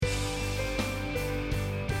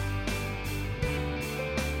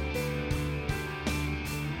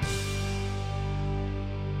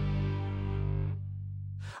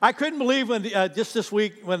I couldn't believe when just this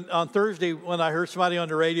week, when on Thursday, when I heard somebody on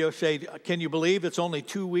the radio say, "Can you believe it's only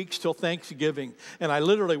 2 weeks till Thanksgiving?" And I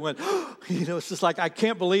literally went, it's just like, I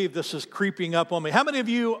can't believe this is creeping up on me. How many of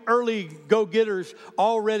you early go-getters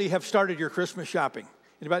already have started your Christmas shopping?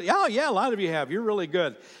 Anybody? Oh, yeah, a lot of you have. You're really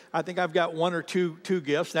good. I think I've got one or two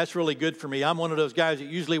gifts. That's really good for me. I'm one of those guys that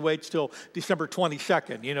usually waits till December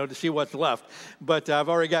 22nd, to see what's left. But I've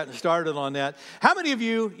already gotten started on that. How many of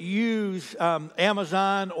you use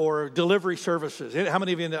Amazon or delivery services? How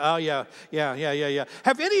many of you? Oh, yeah.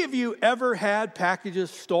 Have any of you ever had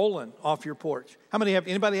packages stolen off your porch?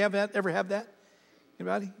 Anybody have that? Ever have that?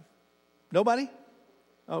 Anybody? Nobody?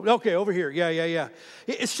 Oh, okay, over here. Yeah.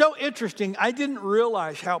 It's so interesting. I didn't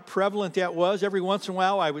realize how prevalent that was. Every once in a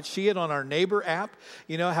while, I would see it on our neighbor app,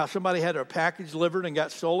 how somebody had a package delivered and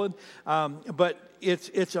got stolen. But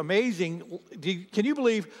it's amazing. Can you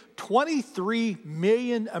believe 23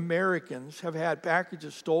 million Americans have had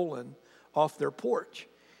packages stolen off their porch?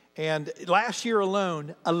 And last year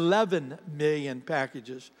alone, 11 million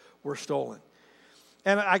packages were stolen.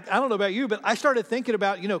 And I don't know about you, but I started thinking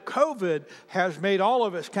about, COVID has made all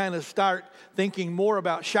of us kind of start thinking more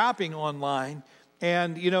about shopping online.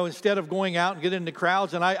 And, instead of going out and getting into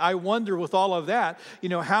crowds. And I wonder with all of that,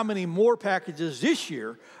 how many more packages this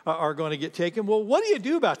year are going to get taken. Well, what do you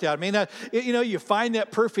do about that? I mean, you find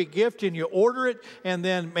that perfect gift and you order it and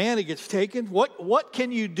then, man, it gets taken. What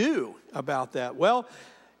can you do about that? Well,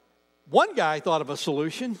 one guy thought of a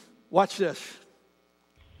solution. Watch this.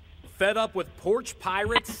 Fed up with porch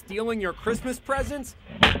pirates stealing your Christmas presents?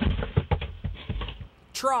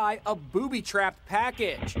 Try a booby-trapped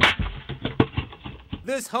package.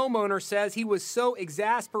 This homeowner says he was so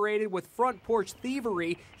exasperated with front porch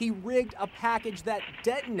thievery, he rigged a package that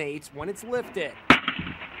detonates when it's lifted.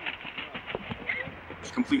 It's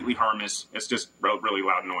completely harmless. It's just really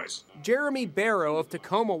loud noise. Jeremy Barrow of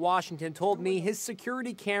Tacoma, Washington told me his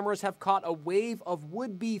security cameras have caught a wave of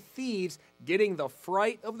would-be thieves getting the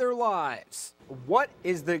fright of their lives. What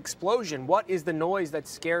is the explosion? What is the noise that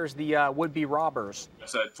scares the would-be robbers?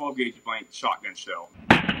 It's a 12-gauge blank shotgun shell.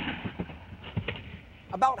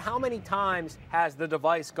 About how many times has the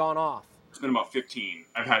device gone off? It's been about 15.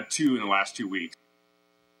 I've had 2 in the last 2 weeks.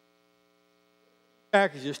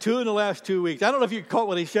 Packages, 2 in the last 2 weeks. I don't know if you caught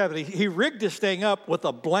what he said, but he rigged this thing up with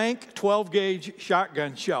a blank 12-gauge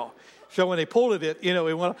shotgun shell. So when they pulled it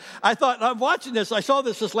I thought, I'm watching this. I saw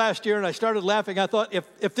this last year, and I started laughing. I thought,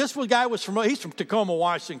 if this guy was he's from Tacoma,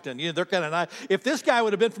 Washington. They're kind of nice. If this guy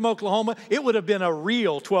would have been from Oklahoma, it would have been a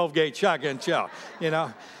real 12-gauge shotgun shell.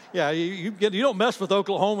 Yeah, you don't mess with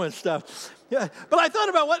Oklahoma and stuff. Yeah, but I thought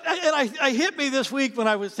about I hit me this week when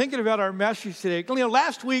I was thinking about our message today.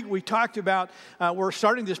 Last week we talked about, we're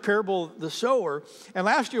starting this parable, the sower, and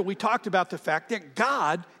last year we talked about the fact that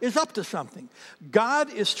God is up to something.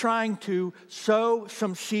 God is trying to sow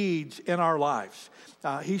some seeds in our lives.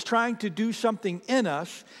 He's trying to do something in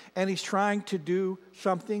us, and He's trying to do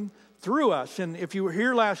something through us. And if you were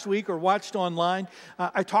here last week or watched online,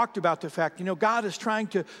 I talked about the fact, God is trying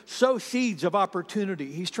to sow seeds of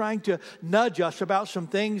opportunity. He's trying to nudge us about some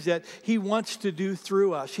things that He wants to do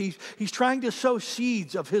through us. He's trying to sow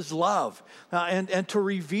seeds of His love and to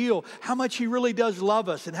reveal how much He really does love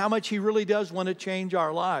us and how much He really does want to change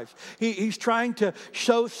our lives. He's trying to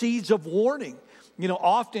sow seeds of warning.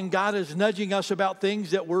 Often God is nudging us about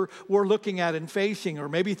things that we're looking at and facing or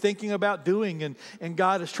maybe thinking about doing, and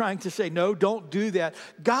God is trying to say, no, don't do that.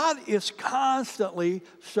 God is constantly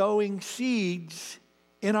sowing seeds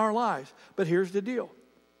in our lives. But here's the deal.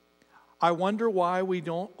 I wonder why we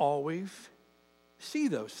don't always see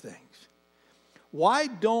those things. Why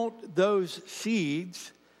don't those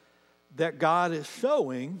seeds that God is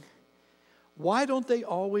sowing, why don't they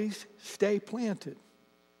always stay planted?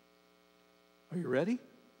 Are you ready?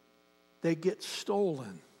 They get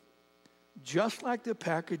stolen, just like the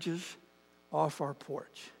packages off our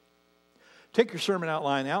porch. Take your sermon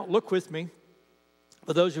outline out. Look with me.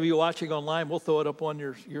 For those of you watching online, we'll throw it up on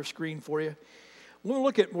your screen for you. We're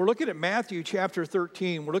looking at Matthew chapter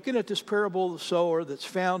 13. We're looking at this parable of the sower that's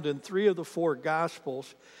found in 3 of the 4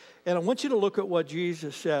 Gospels. And I want you to look at what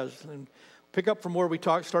Jesus says. And pick up from where we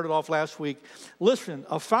started off last week. Listen,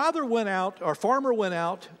 a farmer went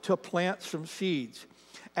out to plant some seeds.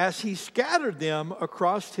 As he scattered them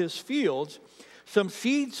across his fields, some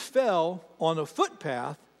seeds fell on a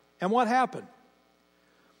footpath, and what happened?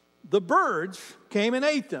 The birds came and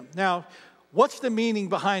ate them. Now, what's the meaning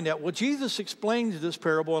behind that? Well, Jesus explains this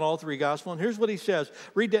parable in all 3 Gospels, and here's what He says.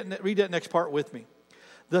 Read that next part with me.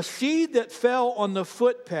 The seed that fell on the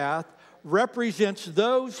footpath represents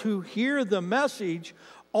those who hear the message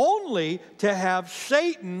only to have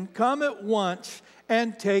Satan come at once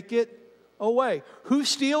and take it away. Who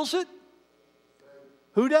steals it?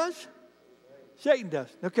 Who does? Satan does.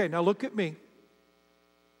 Okay, now look at me.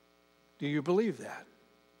 Do you believe that?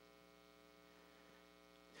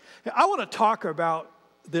 I want to talk about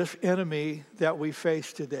this enemy that we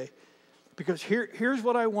face today, because here's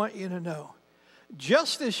what I want you to know.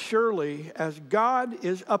 Just as surely as God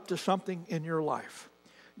is up to something in your life,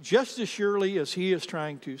 just as surely as He is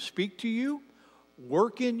trying to speak to you,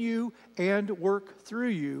 work in you, and work through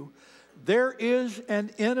you, there is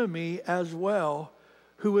an enemy as well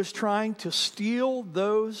who is trying to steal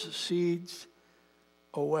those seeds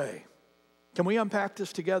away. Can we unpack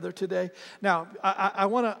this together today? Now, I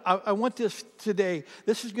want this today.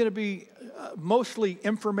 This is going to be mostly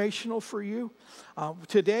informational for you.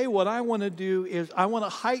 Today, what I want to do is I want to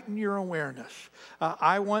heighten your awareness.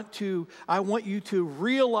 I want you to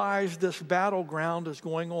realize this battleground is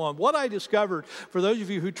going on. What I discovered, for those of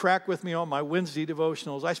you who track with me on my Wednesday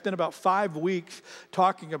devotionals, I spent about 5 weeks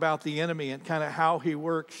talking about the enemy and kind of how he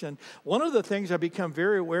works. And one of the things I've become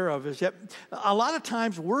very aware of is that a lot of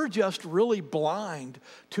times we're just really blind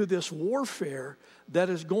to this warfare that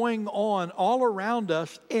is going on all around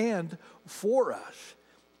us and for us.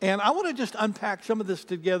 And I want to just unpack some of this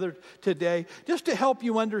together today just to help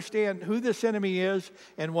you understand who this enemy is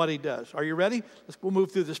and what he does. Are you ready? We'll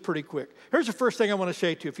move through this pretty quick. Here's the first thing I want to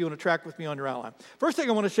say to you if you want to track with me on your outline. First thing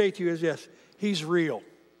I want to say to you is this: he's real.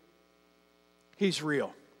 He's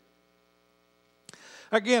real.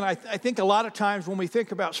 Again, I think a lot of times when we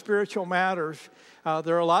think about spiritual matters,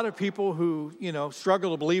 there are a lot of people who,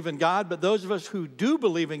 struggle to believe in God. But those of us who do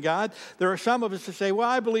believe in God, there are some of us that say, well,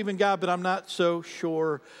 I believe in God, but I'm not so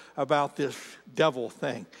sure about this devil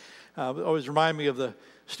thing. It always remind me of the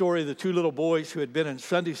story of the 2 little boys who had been in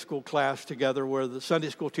Sunday school class together, where the Sunday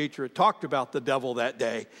school teacher had talked about the devil that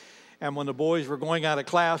day. And when the boys were going out of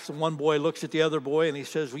class, the one boy looks at the other boy and he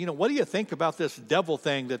says, well, what do you think about this devil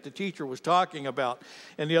thing that the teacher was talking about?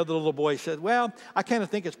 And the other little boy said, well, I kind of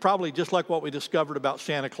think it's probably just like what we discovered about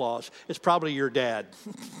Santa Claus. It's probably your dad.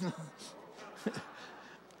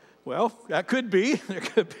 Well, that could be. There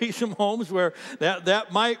could be some homes where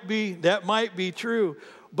that might be true.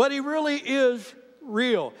 But he really is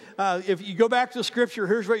real. If you go back to the scripture,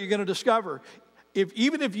 here's what you're going to discover.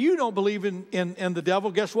 Even if you don't believe in the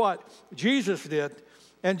devil, guess what? Jesus did.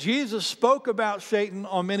 And Jesus spoke about Satan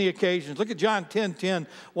on many occasions. Look at John 10:10.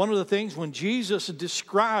 One of the things when Jesus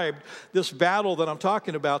described this battle that I'm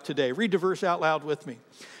talking about today. Read the verse out loud with me.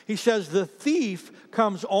 He says, the thief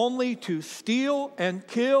comes only to steal and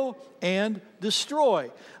kill and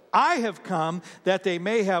destroy. I have come that they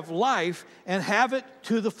may have life and have it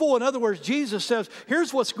to the full. In other words, Jesus says,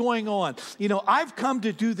 here's what's going on. I've come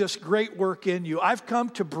to do this great work in you. I've come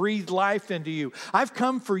to breathe life into you. I've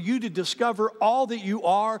come for you to discover all that you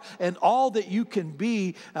are and all that you can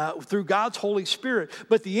be through God's Holy Spirit.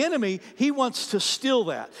 But the enemy, he wants to steal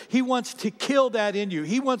that. He wants to kill that in you.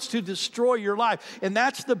 He wants to destroy your life. And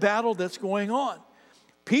that's the battle that's going on.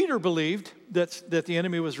 Peter believed that the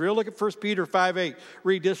enemy was real. Look at 1 Peter 5:8.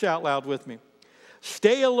 Read this out loud with me.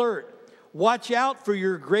 Stay alert. Watch out for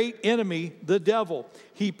your great enemy, the devil.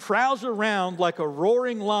 He prowls around like a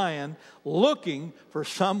roaring lion looking for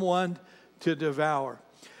someone to devour.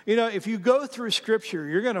 If you go through Scripture,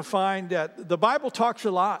 you're going to find that the Bible talks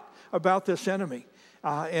a lot about this enemy.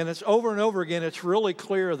 And it's over and over again, it's really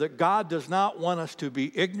clear that God does not want us to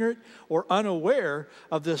be ignorant or unaware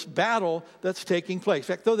of this battle that's taking place.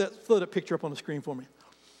 In fact, throw that picture up on the screen for me.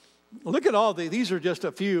 Look at all these are just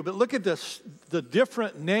a few, but look at the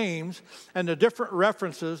different names and the different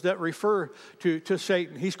references that refer to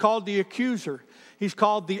Satan. He's called the accuser. He's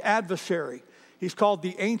called the adversary. He's called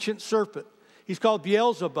the ancient serpent. He's called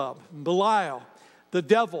Beelzebub, Belial, the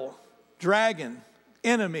devil, dragon,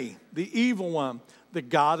 enemy, the evil one, the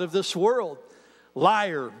god of this world,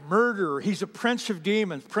 liar, murderer. He's a prince of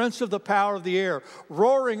demons, prince of the power of the air,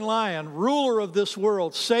 roaring lion, ruler of this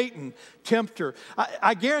world, Satan, tempter.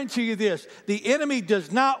 I guarantee you this, the enemy does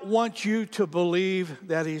not want you to believe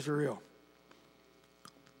that he's real.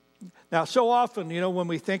 Now, so often, when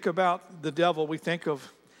we think about the devil, we think of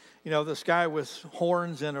this guy with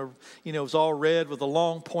horns and is all red with a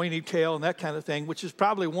long pointy tail and that kind of thing, which is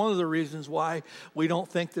probably one of the reasons why we don't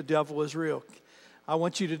think the devil is real. I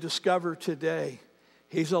want you to discover today,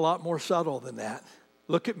 he's a lot more subtle than that.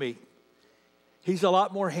 Look at me. He's a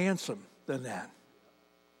lot more handsome than that.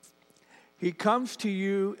 He comes to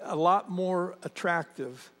you a lot more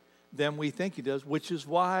attractive than we think he does, which is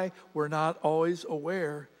why we're not always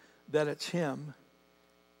aware that it's him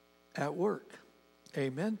at work.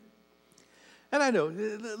 Amen? And I know,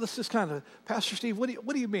 let's just kind of, Pastor Steve, what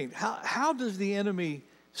do you mean? How does the enemy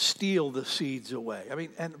steal the seeds away? I mean,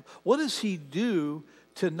 and what does he do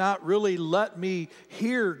to not really let me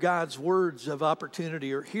hear God's words of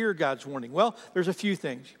opportunity or hear God's warning? Well, there's a few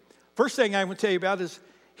things. First thing I want to tell you about is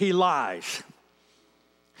he lies.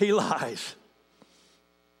 He lies.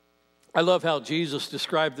 I love how Jesus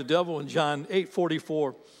described the devil in John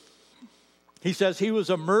 8:44. He says he was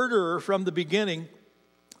a murderer from the beginning,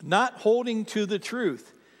 not holding to the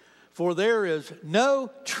truth, for there is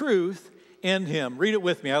no truth in him. Read it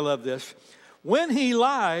with me. I love this. When he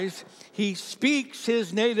lies, he speaks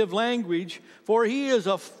his native language, for he is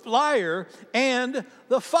a liar and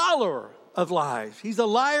the follower of lies. He's a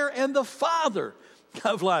liar and the father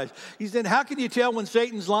of lies. He said, how can you tell when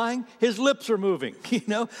Satan's lying? His lips are moving.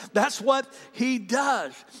 That's what he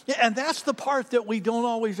does. And that's the part that we don't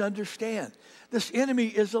always understand. This enemy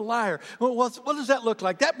is a liar. Well, what does that look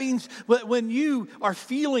like? That means when you are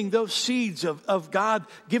feeling those seeds of God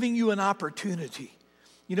giving you an opportunity.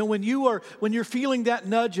 When you're feeling that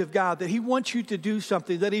nudge of God, that he wants you to do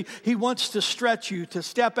something, that he wants to stretch you, to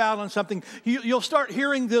step out on something, you'll start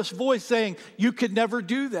hearing this voice saying, you could never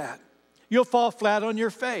do that. You'll fall flat on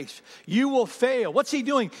your face. You will fail. What's he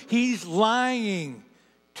doing? He's lying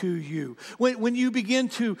to you. When you begin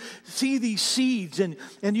to see these seeds and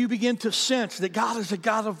you begin to sense that God is a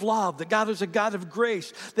God of love, that God is a God of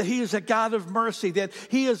grace, that he is a God of mercy, that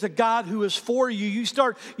he is a God who is for you, you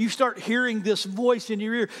start hearing this voice in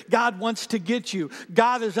your ear. God wants to get you.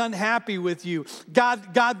 God is unhappy with you.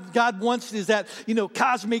 God wants is that,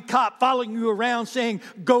 cosmic cop following you around saying,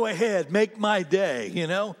 go ahead, make my day,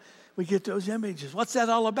 We get those images. What's that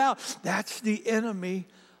all about? That's the enemy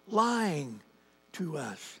lying to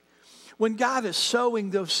us. When God is sowing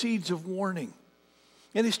those seeds of warning,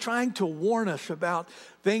 and he's trying to warn us about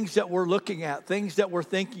things that we're looking at, things that we're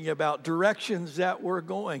thinking about, directions that we're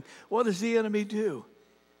going, what does the enemy do?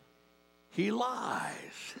 He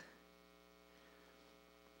lies.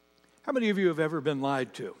 How many of you have ever been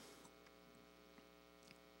lied to?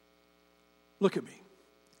 Look at me.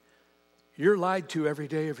 You're lied to every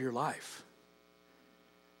day of your life.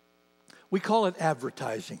 We call it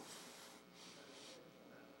advertising.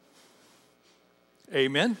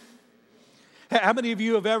 Amen. How many of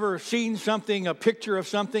you have ever seen something, a picture of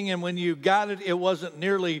something, and when you got it, it wasn't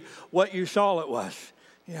nearly what you saw it was?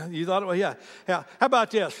 You thought, well, yeah. How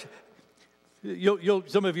about this?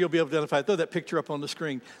 Some of you will be able to identify. Throw that picture up on the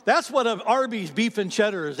screen. That's what an Arby's beef and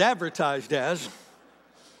cheddar is advertised as.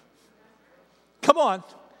 Come on.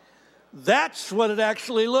 That's what it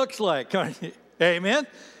actually looks like. Amen.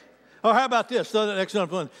 Or how about this? Throw that next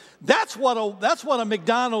one. That's what a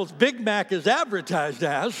McDonald's Big Mac is advertised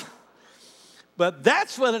as. But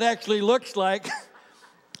that's what it actually looks like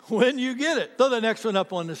when you get it. Throw the next one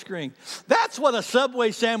up on the screen. That's what a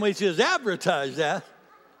Subway sandwich is advertised as.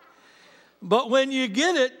 But when you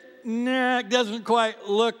get it, it doesn't quite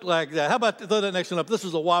look like that. How about throw that next one up? This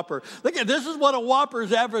is a Whopper. Look at this is what a Whopper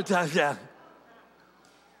is advertised as.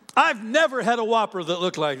 I've never had a Whopper that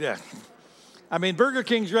looked like that. I mean, Burger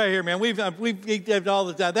King's right here, man. We've eaten all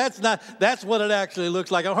the time. That's what it actually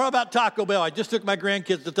looks like. How about Taco Bell? I just took my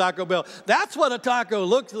grandkids to Taco Bell. That's what a taco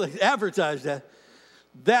looks like, advertised as.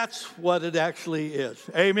 That's what it actually is.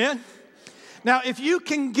 Amen? Now, if you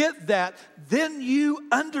can get that, then you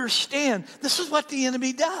understand this is what the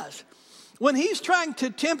enemy does. When he's trying to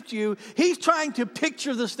tempt you, he's trying to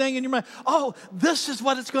picture this thing in your mind. Oh, this is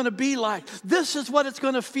what it's going to be like. This is what it's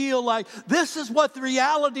going to feel like. This is what the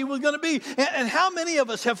reality was going to be. And how many of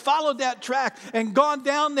us have followed that track and gone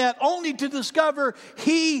down that only to discover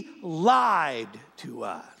he lied to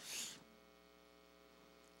us?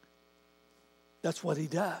 That's what he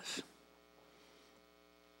does.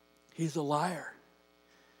 He's a liar.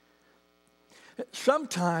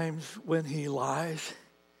 Sometimes when he lies,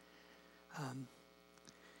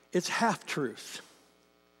 it's half-truths.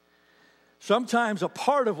 Sometimes a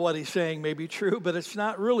part of what he's saying may be true, but it's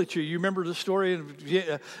not really true. You remember the story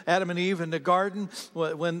of Adam and Eve in the garden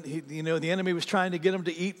when the enemy was trying to get them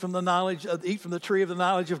to eat from the tree of the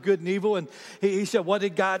knowledge of good and evil, and he said, "What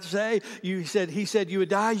did God say?" He said, "You would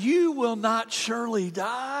die. You will not surely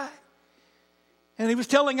die." And he was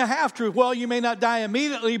telling a half-truth. Well, you may not die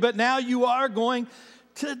immediately, but now you are going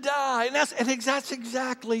to die. And that's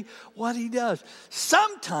exactly what he does.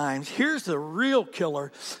 Sometimes, here's the real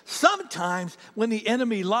killer, sometimes when the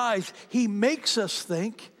enemy lies, he makes us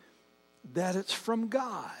think that it's from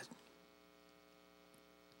God.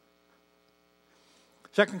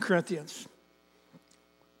 2 Corinthians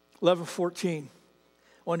 11:14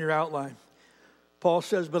 on your outline. Paul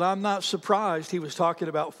says, but I'm not surprised. He was talking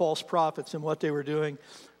about false prophets and what they were doing.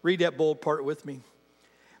 Read that bold part with me.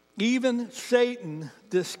 Even Satan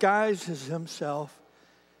disguises himself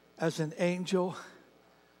as an angel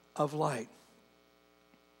of light.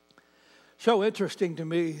 So interesting to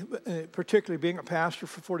me, particularly being a pastor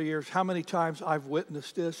for 40 years, how many times I've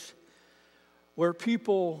witnessed this, where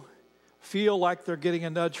people feel like they're getting a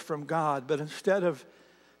nudge from God, but instead of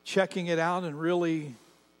checking it out and really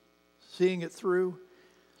seeing it through,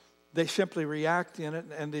 they simply react in it,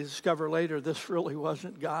 and they discover later this really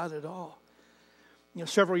wasn't God at all.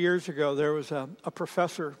 Several years ago, there was a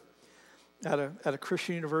professor at a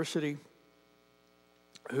Christian university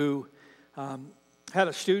who had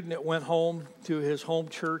a student that went home to his home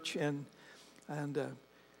church and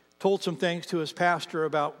told some things to his pastor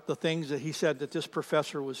about the things that he said that this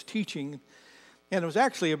professor was teaching. And it was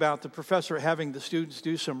actually about the professor having the students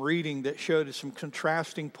do some reading that showed some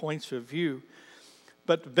contrasting points of view,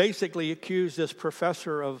 but basically accused this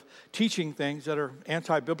professor of teaching things that are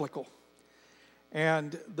anti-biblical.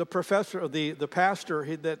 And the pastor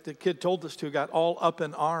that the kid told this to got all up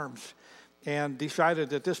in arms and decided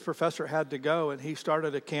that this professor had to go, and he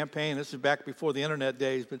started a campaign. This is back before the internet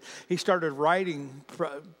days, but he started writing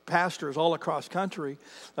pastors all across country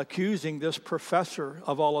accusing this professor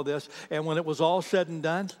of all of this. And when it was all said and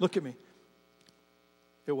done, look at me,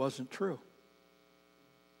 it wasn't true.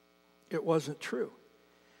 It wasn't true.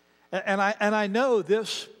 And I know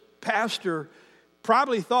this pastor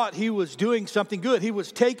probably thought he was doing something good. He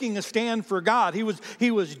was taking a stand for God.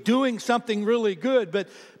 He was doing something really good, but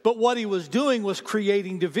what he was doing was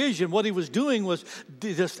creating division. What he was doing was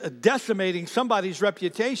just decimating somebody's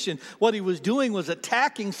reputation. What he was doing was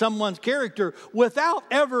attacking someone's character without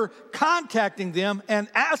ever contacting them and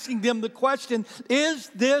asking them the question, is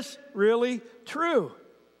this really true?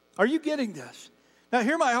 Are you getting this? Now,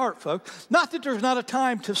 hear my heart, folks. Not that there's not a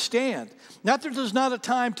time to stand. Not that there's not a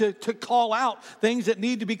time to call out things that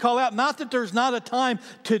need to be called out. Not that there's not a time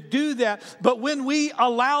to do that. But when we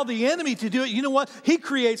allow the enemy to do it, you know what? He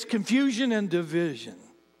creates confusion and division.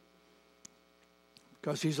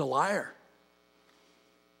 Because he's a liar.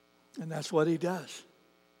 And that's what he does.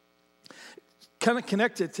 Kind of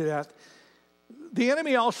connected to that, the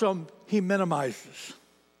enemy also, he minimizes.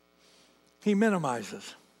 He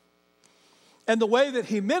minimizes. And the way that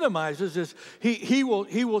he minimizes is he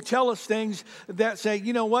will tell us things that say,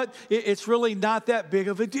 you know what, it's really not that big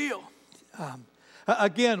of a deal.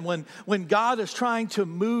 Again, when God is trying to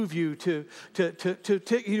move you to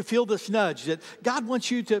you feel this nudge that God wants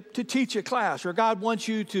you to teach a class, or God wants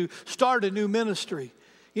you to start a new ministry.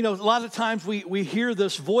 You know, a lot of times we hear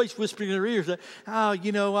this voice whispering in our ears that, oh,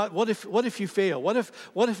 you know what if you fail? What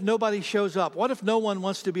if nobody shows up? What if no one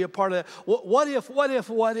wants to be a part of that? What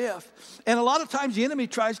if? And a lot of times the enemy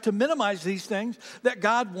tries to minimize these things that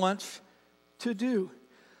God wants to do.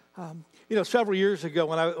 Several years ago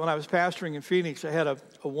when I was pastoring in Phoenix, I had a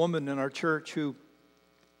woman in our church who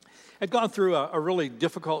had gone through a really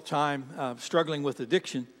difficult time struggling with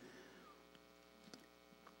addiction.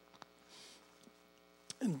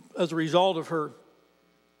 And as a result of her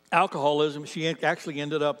alcoholism, she actually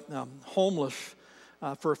ended up homeless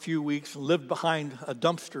for a few weeks and lived behind a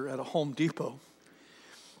dumpster at a Home Depot.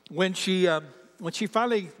 When she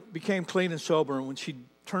finally became clean and sober, and when she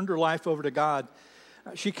turned her life over to God,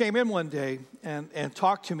 she came in one day and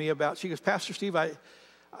talked to me about, she goes, Pastor Steve,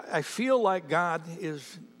 I feel like God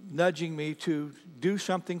is nudging me to do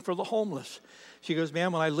something for the homeless. She goes,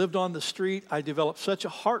 man, when I lived on the street, I developed such a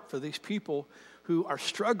heart for these people who are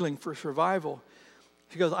struggling for survival.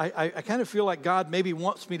 She goes, I kind of feel like God maybe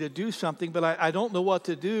wants me to do something, but I don't know what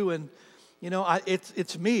to do. And,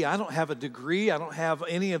 it's me. I don't have a degree. I don't have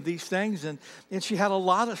any of these things. And she had a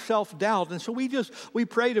lot of self-doubt. And so we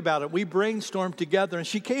prayed about it. We brainstormed together. And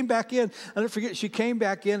she came back in. I'll never forget, she came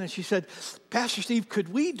back in and she said, Pastor Steve,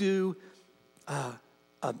 could we do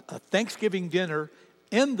a Thanksgiving dinner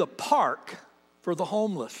in the park for the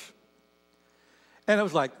homeless? And I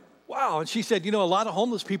was like, wow. And she said, a lot of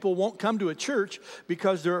homeless people won't come to a church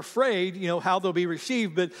because they're afraid, how they'll be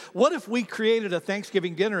received. But what if we created a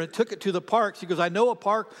Thanksgiving dinner and took it to the park? She goes, I know a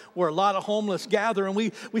park where a lot of homeless gather. And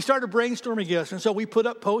we started brainstorming this. And so we put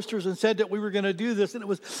up posters and said that we were going to do this. And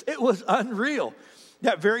it was unreal.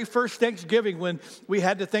 That very first Thanksgiving, when we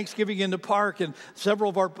had the Thanksgiving in the park, and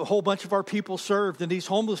a whole bunch of our people served, and these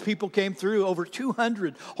homeless people came through. Over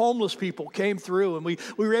 200 homeless people came through, and we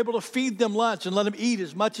were able to feed them lunch and let them eat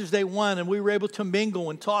as much as they want, and we were able to mingle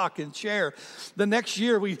and talk and share. The next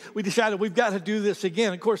year, we decided we've got to do this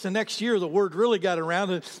again. Of course, the next year, the word really got around,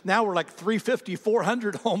 and now we're like 350,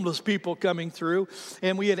 400 homeless people coming through,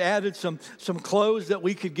 and we had added some clothes that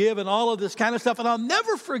we could give and all of this kind of stuff. And I'll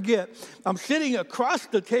never forget, I'm sitting across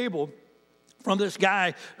the table from this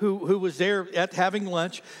guy who was there at having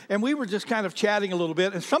lunch, and we were just kind of chatting a little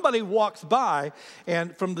bit, and somebody walks by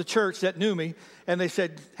and from the church that knew me, and they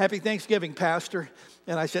said, "Happy Thanksgiving, Pastor."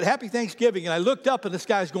 And I said, "Happy Thanksgiving." And I looked up, and this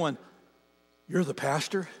guy's going, "You're the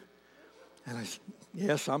pastor?" And I said,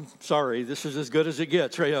 "Yes, I'm sorry. This is as good as it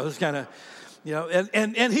gets." Right? This kind of,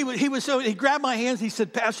 and he grabbed my hands. He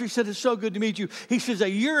said, "Pastor," he said, "it's so good to meet you." He says, "A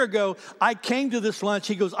year ago, I came to this lunch."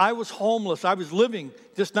 He goes, "I was homeless. I was living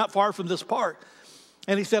just not far from this park."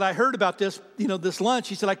 And he said, "I heard about this, this lunch."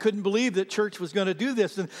 He said, "I couldn't believe that church was going to do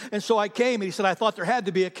this. And so I came." And he said, "I thought there had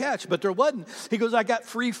to be a catch, but there wasn't." He goes, "I got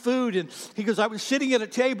free food." And he goes, "I was sitting at a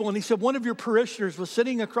table." And he said, "One of your parishioners was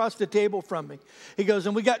sitting across the table from me." He goes,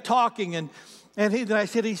 "And we got talking." And he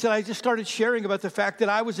said, "I just started sharing about the fact that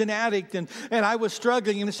I was an addict and I was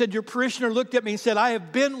struggling." And he said, "Your parishioner looked at me and said, 'I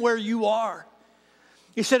have been where you are.'"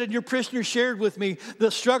 He said, "And your parishioner shared with me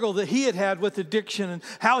the struggle that he had with addiction and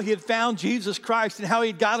how he had found Jesus Christ and how he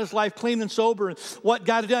had got his life clean and sober and what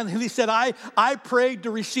God had done." And he said, I prayed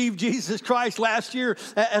to receive Jesus Christ last year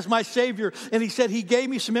as my Savior. And he said, he gave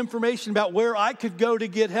me some information about where I could go to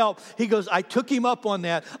get help." He goes, "I took him up on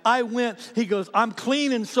that. I went." He goes, "I'm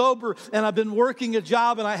clean and sober, and I've been working a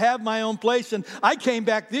job, and I have my own place. And I came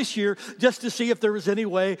back this year just to see if there was any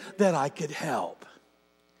way that I could help."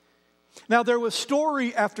 Now, there was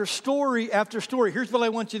story after story after story. Here's what I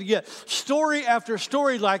want you to get. Story after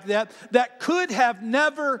story like that could have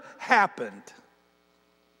never happened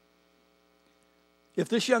if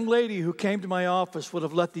this young lady who came to my office would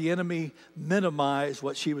have let the enemy minimize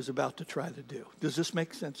what she was about to try to do. Does this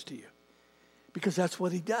make sense to you? Because that's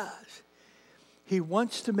what he does. He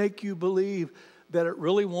wants to make you believe that it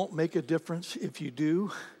really won't make a difference if you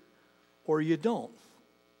do or you don't.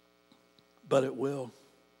 But it will.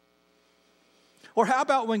 Or how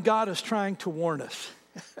about when God is trying to warn us?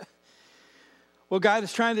 Well, God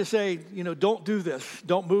is trying to say, don't do this.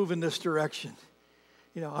 Don't move in this direction.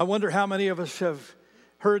 I wonder how many of us have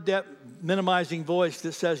heard that minimizing voice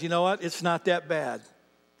that says, "You know what? It's not that bad.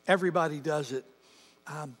 Everybody does it.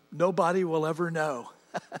 Nobody will ever know."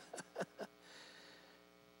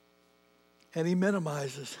 And he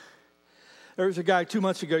minimizes. There was a guy 2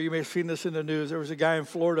 months ago, you may have seen this in the news. There was a guy in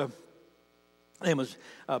Florida. His name was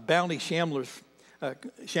Bounty Shamery,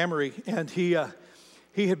 and he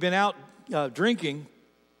had been out drinking,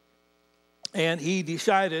 and he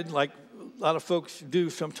decided, like a lot of folks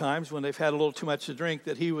do sometimes when they've had a little too much to drink,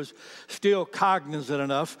 that he was still cognizant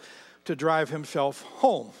enough to drive himself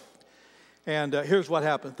home. And here's what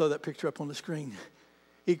happened. Throw that picture up on the screen.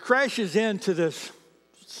 He crashes into this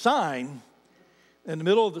sign in the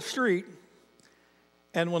middle of the street,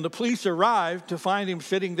 and when the police arrived to find him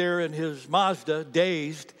sitting there in his Mazda,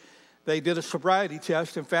 dazed, they did a sobriety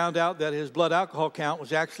test and found out that his blood alcohol count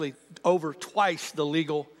was actually over twice the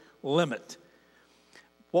legal limit.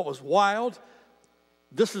 What was wild,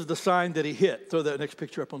 this is the sign that he hit. Throw that next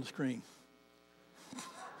picture up on the screen.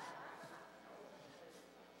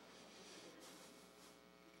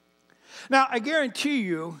 Now, I guarantee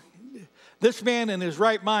you, this man in his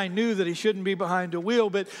right mind knew that he shouldn't be behind the wheel,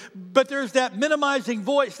 but there's that minimizing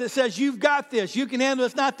voice that says, "You've got this, you can handle it,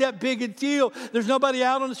 it's not that big a deal, there's nobody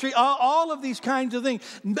out on the street," all of these kinds of things.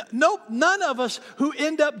 None of us who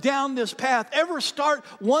end up down this path ever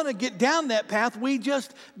want to get down that path. We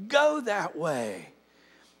just go that way.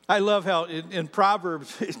 I love how in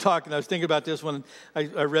Proverbs, he's talking, I was thinking about this when I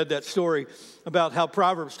read that story about how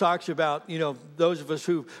Proverbs talks about, those of us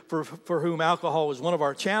for whom alcohol was one of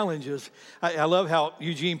our challenges. I love how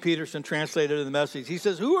Eugene Peterson translated in the Message. He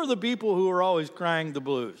says, "Who are the people who are always crying the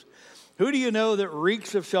blues? Who do you know that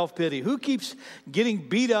reeks of self-pity? Who keeps getting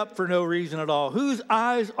beat up for no reason at all? Whose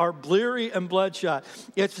eyes are bleary and bloodshot?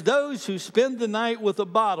 It's those who spend the night with a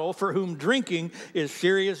bottle for whom drinking is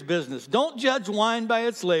serious business. Don't judge wine by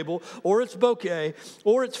its label or its bouquet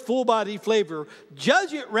or its full-body flavor.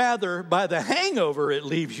 Judge it rather by the hangover it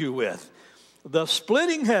leaves you with. The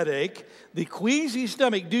splitting headache, the queasy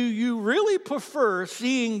stomach. Do you really prefer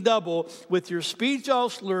seeing double with your speech all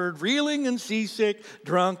slurred, reeling and seasick,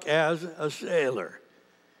 drunk as a sailor?"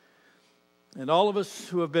 And all of us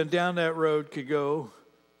who have been down that road could go,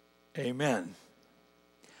 amen.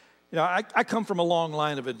 I come from a long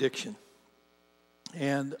line of addiction.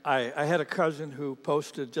 And I had a cousin who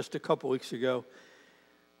posted just a couple weeks ago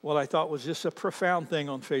what I thought was just a profound thing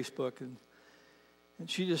on Facebook. And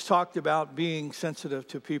she just talked about being sensitive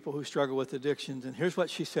to people who struggle with addictions. And here's what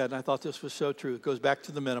she said, and I thought this was so true. It goes back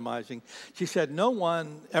to the minimizing. She said, "No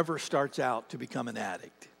one ever starts out to become an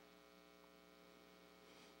addict.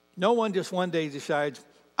 No one just one day decides,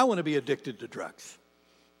 I want to be addicted to drugs.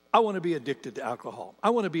 I want to be addicted to alcohol. I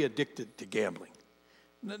want to be addicted to gambling.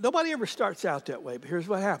 Nobody ever starts out that way, but here's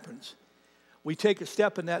what happens. We take a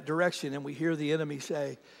step in that direction and we hear the enemy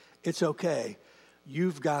say, it's okay.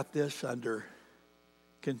 You've got this under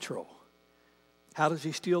control. How does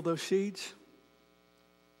he steal those seeds?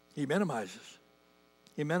 He minimizes.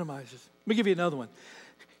 He minimizes. Let me give you another one.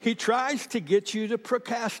 He tries to get you to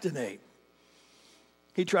procrastinate.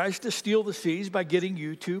 He tries to steal the seeds by getting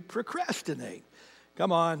you to procrastinate.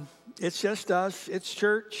 Come on, it's just us. It's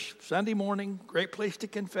church, Sunday morning, great place to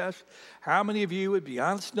confess. How many of you would be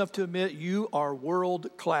honest enough to admit you are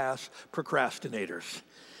world-class procrastinators?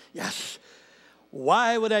 Yes.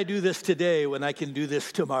 Why would I do this today when I can do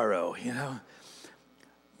this tomorrow,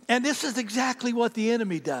 And this is exactly what the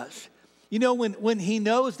enemy does. When he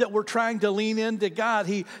knows that we're trying to lean into God,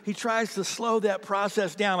 he tries to slow that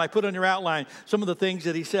process down. I put on your outline some of the things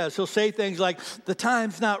that he says. He'll say things like, the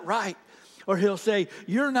time's not right. Or he'll say,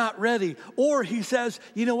 you're not ready. Or he says,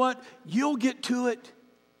 you know what? You'll get to it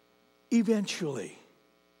eventually.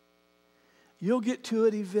 You'll get to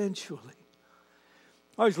it eventually.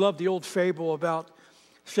 I always loved the old fable about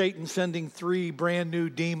Satan sending 3 brand new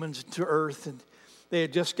demons to earth, and they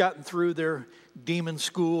had just gotten through their demon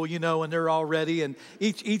school, and they're all ready, and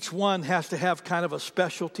each one has to have kind of a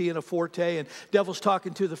specialty and a forte, and devil's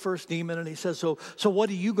talking to the first demon, and he says, so what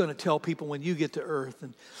are you going to tell people when you get to earth?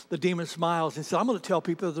 And the demon smiles and says, I'm going to tell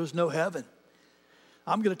people there's no heaven.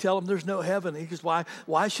 I'm going to tell them there's no heaven. He goes,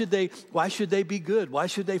 why should they be good? Why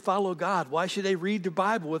should they follow God? Why should they read the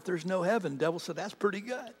Bible if there's no heaven? The devil said, that's pretty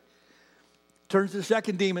good. Turns to the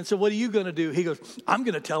second demon, so what are you going to do? He goes, I'm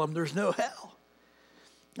going to tell them there's no hell.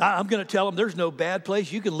 I'm going to tell them there's no bad place.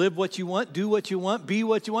 You can live what you want, do what you want, be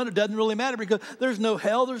what you want. It doesn't really matter because there's no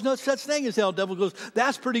hell. There's no such thing as hell. The devil goes,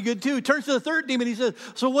 that's pretty good too. Turns to the third demon. He says,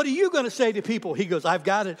 so what are you going to say to people? He goes, I've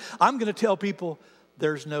got it. I'm going to tell people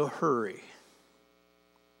there's no hurry.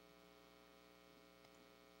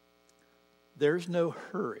 There's no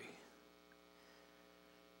hurry.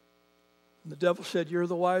 And the devil said, you're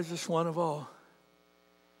the wisest one of all.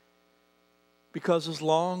 Because as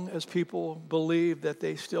long as people believe that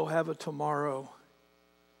they still have a tomorrow,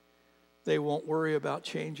 they won't worry about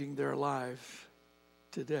changing their lives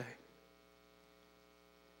today.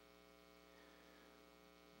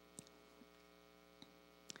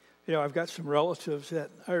 I've got some relatives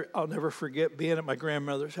that I'll never forget being at my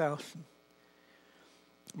grandmother's house.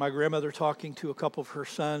 My grandmother talking to a couple of her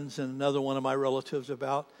sons and another one of my relatives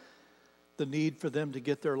about the need for them to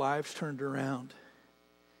get their lives turned around.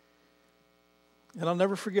 And I'll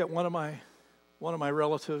never forget one of my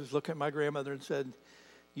relatives looked at my grandmother and said,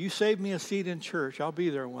 you saved me a seat in church. I'll be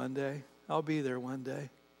there one day. I'll be there one day.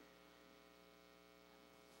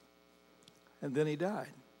 And then he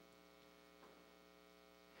died.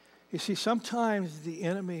 You see, sometimes the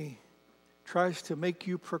enemy tries to make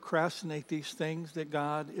you procrastinate these things that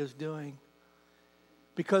God is doing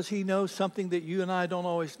because he knows something that you and I don't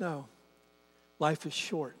always know. Life is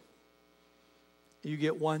short. You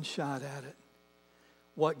get one shot at it.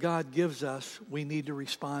 What God gives us, we need to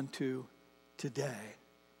respond to today.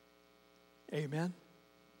 Amen?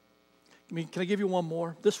 Can I give you one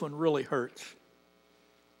more? This one really hurts.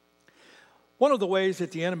 One of the ways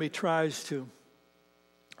that the enemy tries to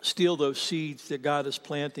steal those seeds that God is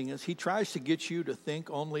planting is he tries to get you to think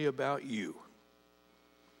only about you.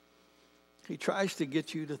 He tries to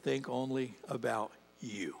get you to think only about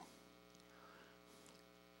you.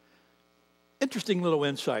 Interesting little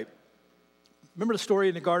insight. Remember the story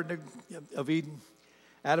in the Garden of Eden?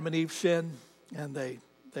 Adam and Eve sin, and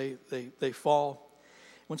they fall.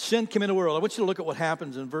 When sin came into the world, I want you to look at what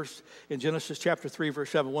happens in Genesis chapter 3, verse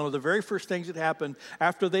 7. One of the very first things that happened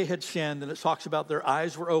after they had sinned, and it talks about their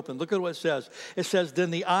eyes were opened. Look at what it says. It says,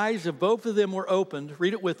 then the eyes of both of them were opened.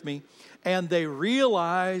 Read it with me. And they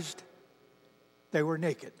realized they were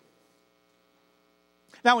naked.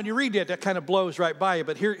 Now, when you read that kind of blows right by you,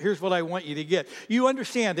 but here's what I want you to get. You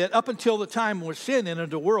understand that up until the time when sin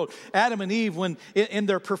entered the world, Adam and Eve, when in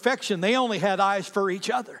their perfection, they only had eyes for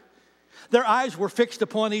each other. Their eyes were fixed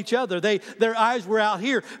upon each other. Their eyes were out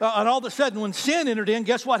here. And all of a sudden, when sin entered in,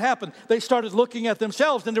 guess what happened? They started looking at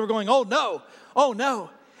themselves, and they were going, oh, no, oh,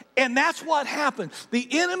 no. And that's what happened. The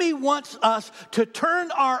enemy wants us to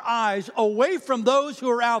turn our eyes away from those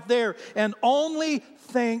who are out there and only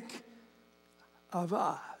think of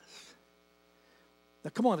us.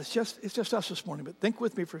 Now, come on, it's just us this morning, but think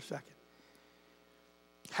with me for a second.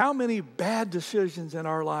 How many bad decisions in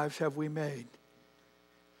our lives have we made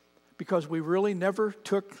because we really never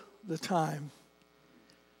took the time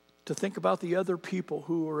to think about the other people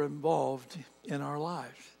who are involved in our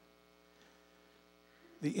lives?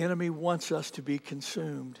 The enemy wants us to be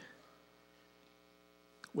consumed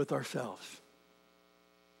with ourselves.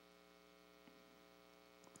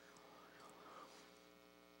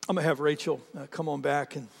 I'm going to have Rachel come on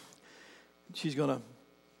back, and she's going to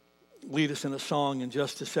lead us in a song in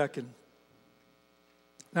just a second.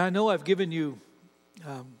 Now, I know I've given you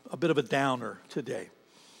a bit of a downer today.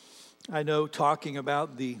 I know talking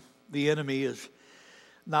about the enemy is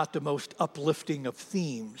not the most uplifting of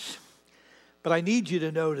themes, but I need you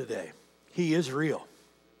to know today, he is real.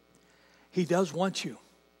 He does want you.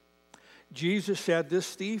 Jesus said,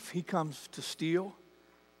 this thief, he comes to steal,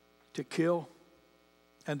 to kill,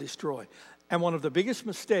 and destroy. And one of the biggest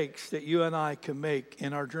mistakes that you and I can make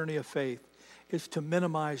in our journey of faith is to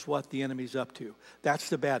minimize what the enemy's up to. That's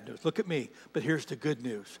the bad news. Look at me, but here's the good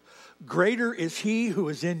news. Greater is he who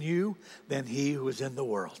is in you than he who is in the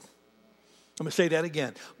world. I'm going to say that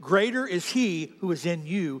again. Greater is he who is in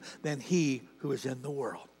you than he who is in the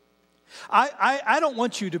world. I don't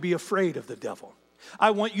want you to be afraid of the devil.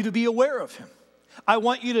 I want you to be aware of him. I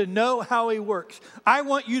want you to know how he works. I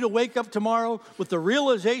want you to wake up tomorrow with the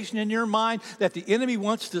realization in your mind that the enemy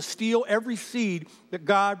wants to steal every seed that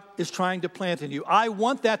God is trying to plant in you. I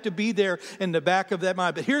want that to be there in the back of that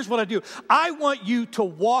mind. But here's what I do. I want you to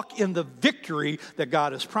walk in the victory that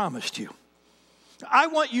God has promised you. I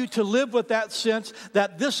want you to live with that sense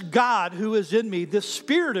that this God who is in me, this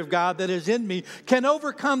Spirit of God that is in me, can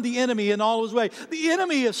overcome the enemy in all his ways. The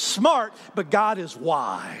enemy is smart, but God is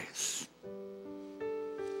wise.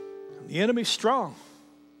 The enemy's strong,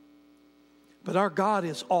 but our God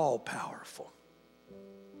is all powerful.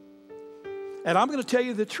 And I'm going to tell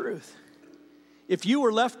you the truth. If you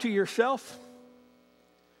were left to yourself,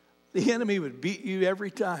 the enemy would beat you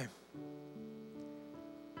every time.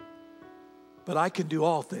 But I can do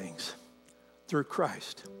all things through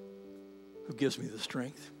Christ who gives me the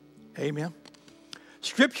strength. Amen.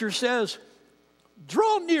 Scripture says,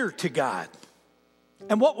 draw near to God.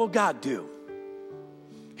 And what will God do?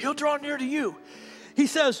 He'll draw near to you. He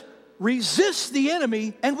says, resist the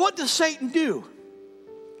enemy. And what does Satan do?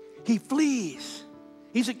 He flees.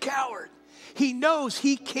 He's a coward. He knows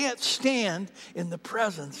he can't stand in the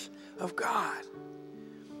presence of God.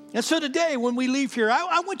 And so today, when we leave here,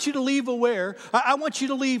 I want you to leave aware. I want you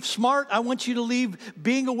to leave smart. I want you to leave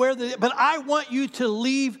being aware that, but I want you to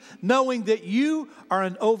leave knowing that you are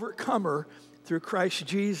an overcomer through Christ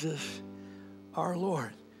Jesus, our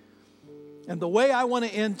Lord. And the way I want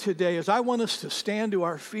to end today is I want us to stand to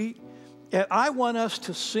our feet, and I want us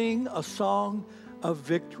to sing a song of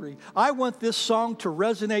victory. I want this song to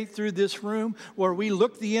resonate through this room where we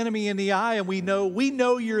look the enemy in the eye and we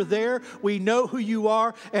know you're there, we know who you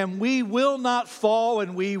are, and we will not fall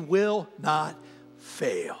and we will not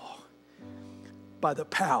fail by the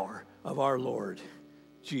power of our Lord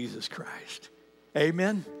Jesus Christ.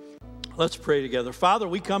 Amen. Let's pray together. Father,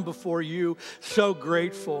 we come before you so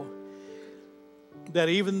grateful that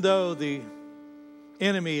even though the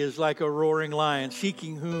enemy is like a roaring lion,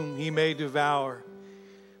 seeking whom he may devour,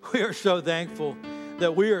 we are so thankful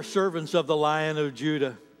that we are servants of the Lion of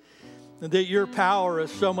Judah, and that your power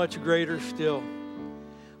is so much greater still.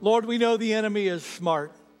 Lord, we know the enemy is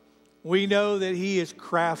smart. We know that he is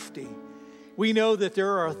crafty. We know that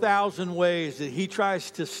there are 1,000 ways that he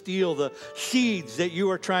tries to steal the seeds that you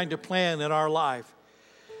are trying to plant in our life.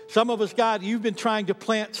 Some of us, God, you've been trying to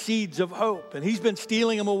plant seeds of hope, and he's been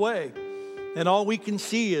stealing them away. And all we can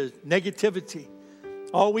see is negativity.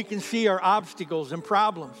 All we can see are obstacles and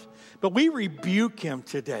problems. But we rebuke him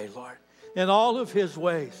today, Lord, in all of his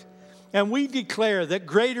ways. And we declare that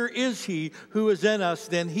greater is he who is in us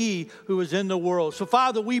than he who is in the world. So,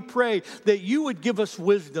 Father, we pray that you would give us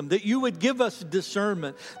wisdom, that you would give us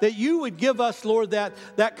discernment, that you would give us, Lord,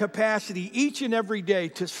 that capacity each and every day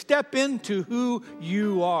to step into who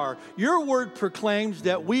you are. Your word proclaims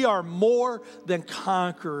that we are more than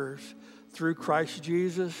conquerors through Christ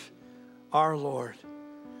Jesus, our Lord.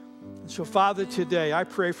 And so, Father, today I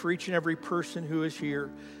pray for each and every person who is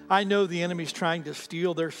here. I know the enemy's trying to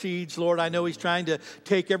steal their seeds, Lord. I know he's trying to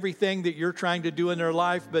take everything that you're trying to do in their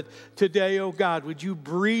life. But today, oh God, would you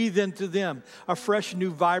breathe into them a fresh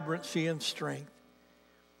new vibrancy and strength?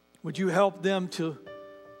 Would you help them to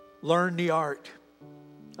learn the art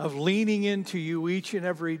of leaning into you each and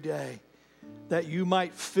every day, that you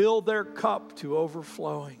might fill their cup to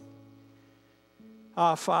overflowing?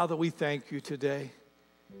 Father, we thank you today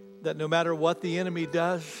that no matter what the enemy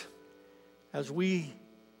does, as we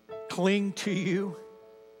cling to you,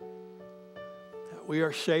 that we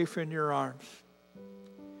are safe in your arms.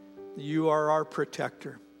 You are our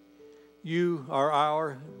protector. You are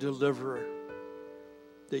our deliverer.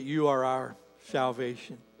 That you are our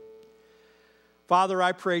salvation. Father,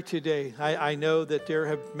 I pray today, I know that there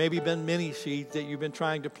have maybe been many seeds that you've been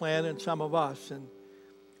trying to plant in some of us, and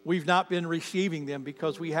We've not been receiving them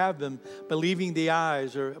because we have been believing the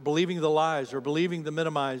lies or believing the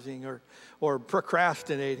minimizing or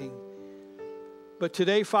procrastinating. But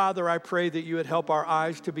today, Father, I pray that you would help our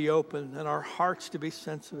eyes to be open and our hearts to be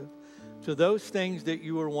sensitive to those things that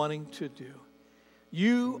you are wanting to do.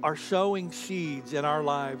 You are sowing seeds in our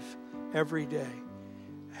lives every day.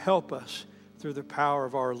 Help us through the power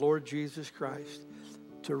of our Lord Jesus Christ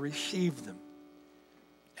to receive them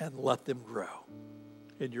and let them grow.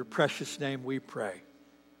 In your precious name we pray.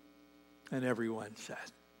 And everyone said,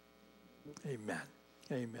 amen.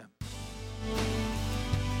 Amen.